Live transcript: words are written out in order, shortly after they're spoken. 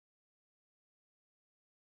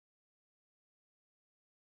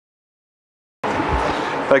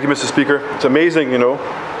Thank you, Mr. Speaker. It's amazing,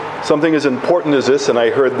 something as important as this, and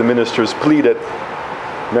I heard the ministers plead that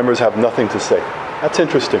members have nothing to say. That's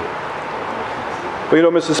interesting. But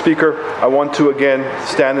Mr. Speaker, I want to again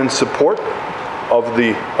stand in support of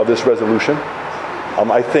this resolution.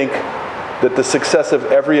 I think that the success of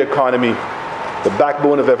every economy, the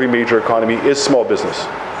backbone of every major economy, is small business.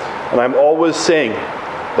 And I'm always saying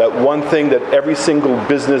that one thing that every single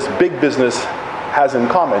business, big business, has in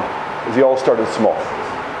common is they all started small.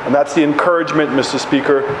 And that's the encouragement, Mr.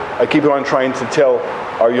 Speaker, I keep on trying to tell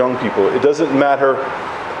our young people. It doesn't matter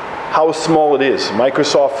how small it is.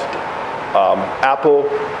 Microsoft, Apple,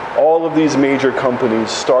 all of these major companies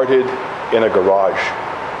started in a garage.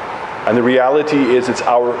 And the reality is it's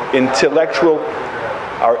our intellectual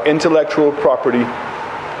property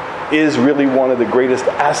is really one of the greatest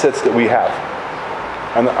assets that we have.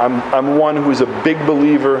 And I'm one who is a big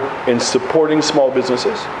believer in supporting small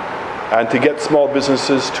businesses and to get small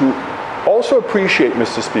businesses to also appreciate,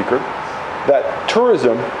 Mr. Speaker, that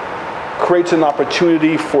tourism creates an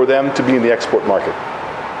opportunity for them to be in the export market.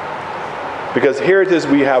 Because here it is,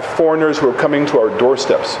 we have foreigners who are coming to our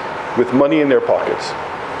doorsteps with money in their pockets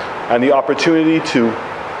and the opportunity to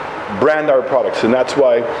brand our products. And that's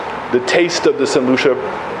why the taste of the St. Lucia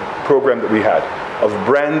program that we had, of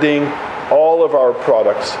branding all of our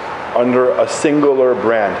products under a singular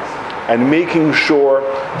brand and making sure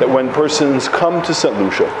that when persons come to St.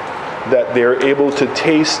 Lucia, that they're able to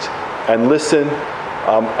taste and listen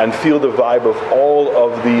and feel the vibe of all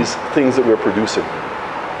of these things that we're producing.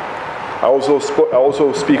 I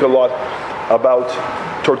also speak a lot about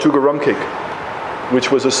Tortuga Rum Cake,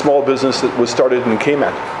 which was a small business that was started in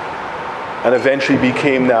Cayman and eventually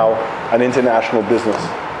became now an international business.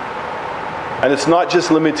 And it's not just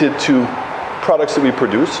limited to products that we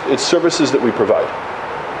produce, it's services that we provide.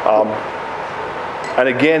 And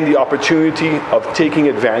again, the opportunity of taking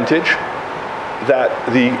advantage that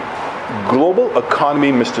the global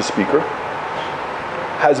economy, Mr. Speaker,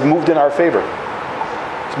 has moved in our favor.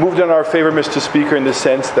 It's moved in our favor, Mr. Speaker, in the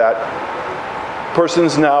sense that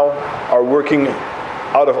persons now are working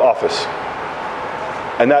out of office,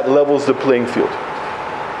 and that levels the playing field.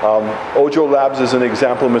 Ojo Labs is an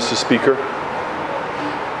example, Mr. Speaker,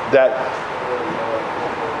 that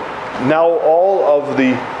now all of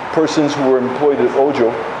the persons who were employed at Ojo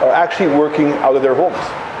are actually working out of their homes.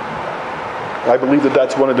 I believe that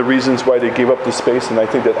that's one of the reasons why they gave up the space, and I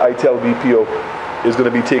think that ITEL BPO is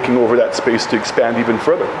going to be taking over that space to expand even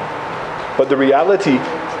further. But the reality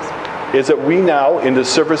is that we now, in the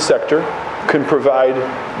service sector, can provide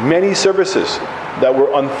many services that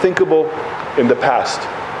were unthinkable in the past.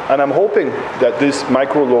 And I'm hoping that these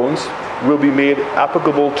microloans will be made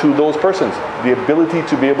applicable to those persons. The ability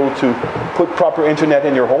to be able to put proper internet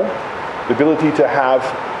in your home, the ability to have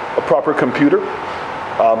a proper computer,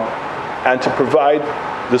 and to provide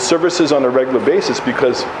the services on a regular basis,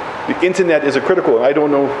 because the internet is a critical. And I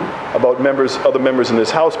don't know about other members in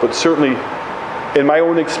this House, but certainly in my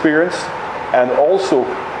own experience, and also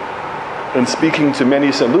in speaking to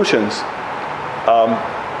many St. Lucians,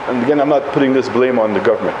 and again, I'm not putting this blame on the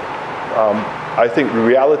government. I think the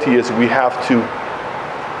reality is we have to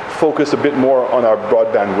focus a bit more on our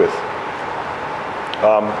broadband width.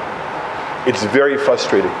 It's very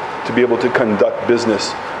frustrating to be able to conduct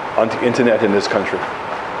business on the internet in this country.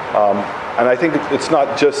 And I think it's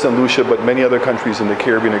not just St. Lucia, but many other countries in the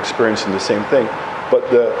Caribbean experiencing the same thing. But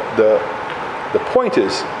the point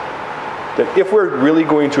is that if we're really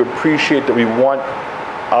going to appreciate that we want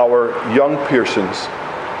our young persons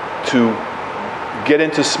to get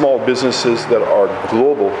into small businesses that are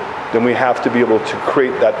global, then we have to be able to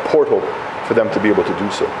create that portal for them to be able to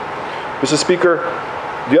do so. Mr. Speaker,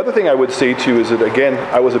 the other thing I would say to you is that, again,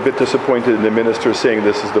 I was a bit disappointed in the minister saying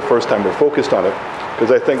this is the first time we're focused on it,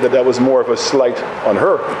 because I think that was more of a slight on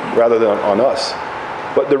her rather than on us.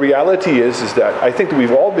 But the reality is that I think that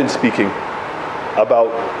we've all been speaking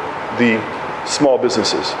about the small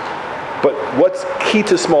businesses. But what's key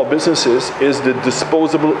to small businesses is the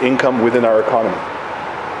disposable income within our economy.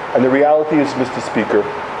 And the reality is, Mr. Speaker,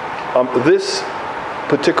 this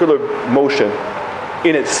particular motion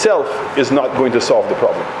in itself is not going to solve the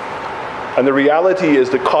problem. And the reality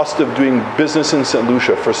is the cost of doing business in St.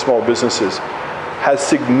 Lucia for small businesses has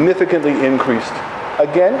significantly increased,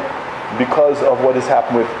 again, because of what has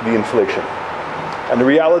happened with the inflation. And the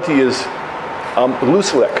reality is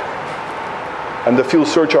Lucelec and the fuel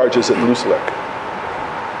surcharges at Lucelec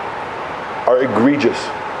are egregious.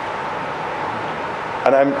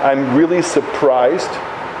 And I'm really surprised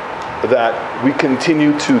that we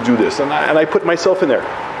continue to do this. And I put myself in there,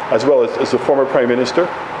 as well as the former Prime Minister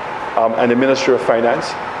and the Minister of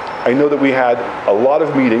Finance. I know that we had a lot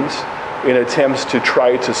of meetings in attempts to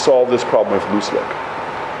try to solve this problem with Lucia.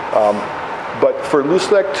 But for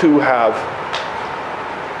Lucia to have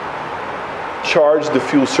charged the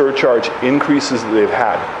fuel surcharge increases that they've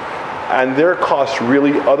had, and their cost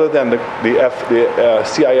really, other than the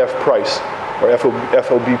CIF price or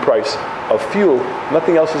FOB price of fuel,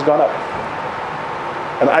 nothing else has gone up.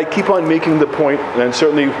 And I keep on making the point, and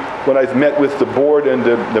certainly when I've met with the board and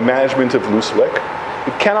the management of Lucia,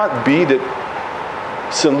 it cannot be that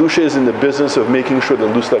St. Lucia is in the business of making sure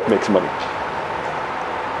that Lucia makes money.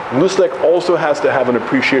 Lucia also has to have an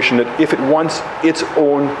appreciation that if it wants its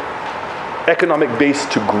own economic base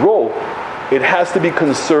to grow, it has to be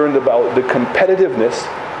concerned about the competitiveness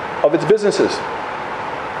of its businesses.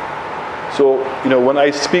 So, when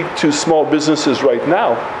I speak to small businesses right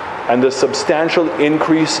now, and the substantial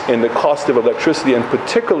increase in the cost of electricity, and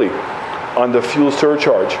particularly on the fuel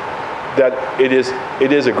surcharge, that it is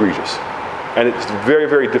egregious. And it's very,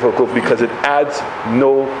 very difficult because it adds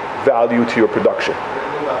no value to your production.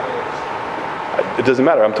 It doesn't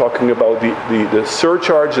matter. I'm talking about the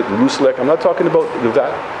surcharge at Lucia. I'm not talking about the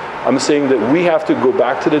VAT. I'm saying that we have to go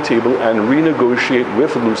back to the table and renegotiate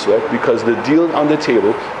with Lucia because the deal on the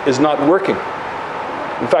table is not working.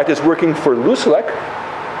 In fact, it's working for Lucia.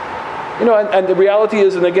 And the reality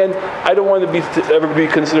is, and again, I don't want to ever be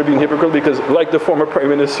considered being hypocritical because, like the former Prime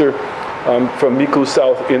Minister from Mico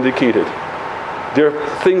South indicated, there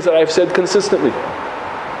are things that I've said consistently.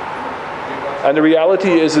 And the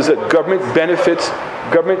reality is that government benefits,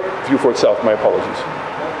 Vieux-Fort South, my apologies.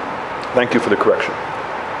 Thank you for the correction.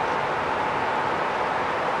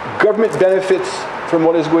 Government benefits from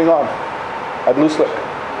what is going on at Lucia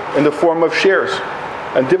in the form of shares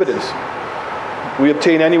and dividends. We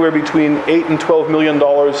obtain anywhere between $8 and $12 million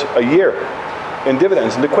a year in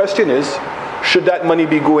dividends. And the question is, should that money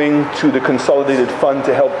be going to the consolidated fund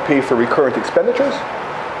to help pay for recurrent expenditures?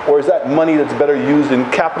 Or is that money that's better used in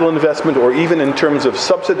capital investment or even in terms of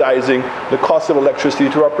subsidizing the cost of electricity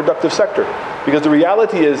to our productive sector? Because the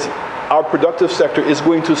reality is our productive sector is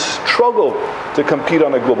going to struggle to compete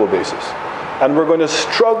on a global basis. And we're going to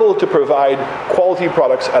struggle to provide quality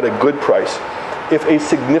products at a good price if a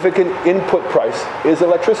significant input price is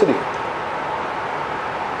electricity.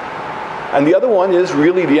 And the other one is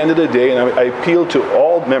really the end of the day, and I appeal to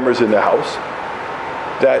all members in the House,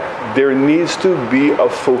 that there needs to be a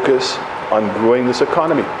focus on growing this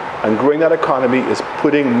economy. And growing that economy is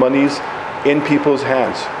putting monies in people's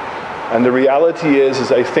hands. And the reality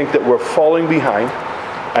is I think that we're falling behind,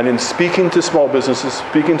 and in speaking to small businesses,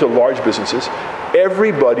 speaking to large businesses,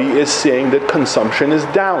 everybody is saying that consumption is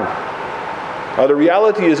down. Now the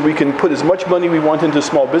reality is we can put as much money we want into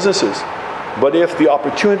small businesses, but if the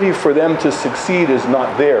opportunity for them to succeed is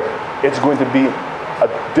not there, it's going to be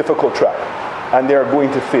a difficult track, and they're going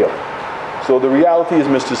to fail. So the reality is,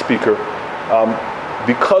 Mr. Speaker,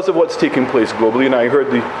 because of what's taking place globally, and I heard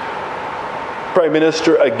the Prime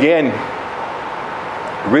Minister again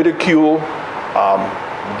ridicule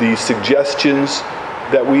the suggestions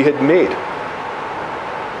that we had made.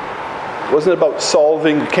 It wasn't about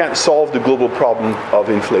you can't solve the global problem of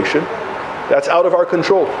inflation. That's out of our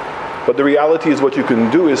control. But the reality is what you can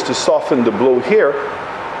do is to soften the blow here.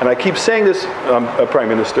 And I keep saying this, Prime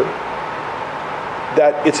Minister,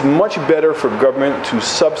 that it's much better for government to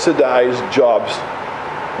subsidize jobs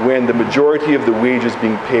when the majority of the wage is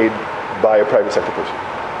being paid by a private sector person.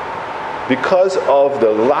 Because of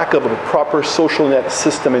the lack of a proper social net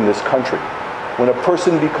system in this country, when a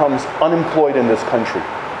person becomes unemployed in this country,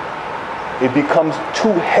 it becomes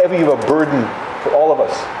too heavy of a burden for all of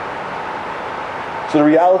us. So the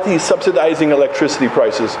reality is subsidizing electricity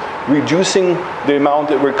prices, reducing the amount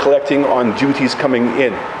that we're collecting on duties coming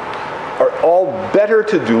in, are all better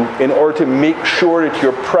to do in order to make sure that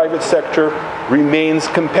your private sector remains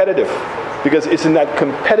competitive. Because it's in that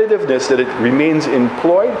competitiveness that it remains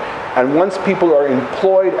employed, and once people are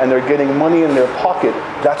employed and they're getting money in their pocket,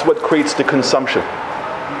 that's what creates the consumption.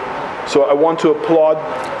 So I want to applaud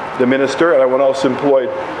the minister, and I want to also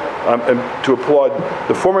to applaud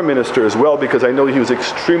the former minister as well, because I know he was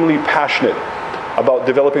extremely passionate about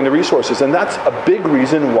developing the resources, and that's a big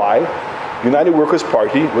reason why United Workers'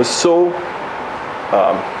 Party was so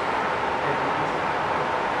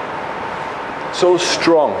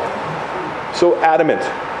strong, so adamant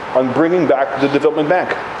on bringing back the Development Bank,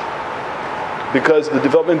 because the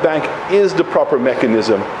Development Bank is the proper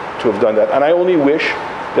mechanism to have done that. And I only wish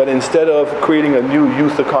that instead of creating a new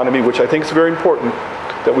youth economy, which I think is very important,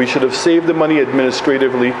 that we should have saved the money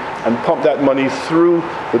administratively and pumped that money through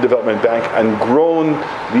the Development Bank and grown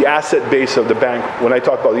the asset base of the bank. When I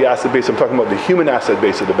talk about the asset base, I'm talking about the human asset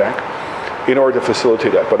base of the bank, in order to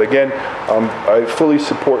facilitate that. But again, I fully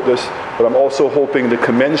support this, but I'm also hoping the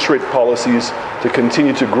commensurate policies to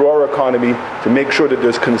continue to grow our economy, to make sure that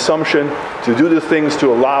there's consumption, to do the things to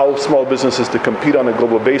allow small businesses to compete on a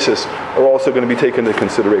global basis are also going to be taken into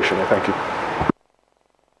consideration. I thank you.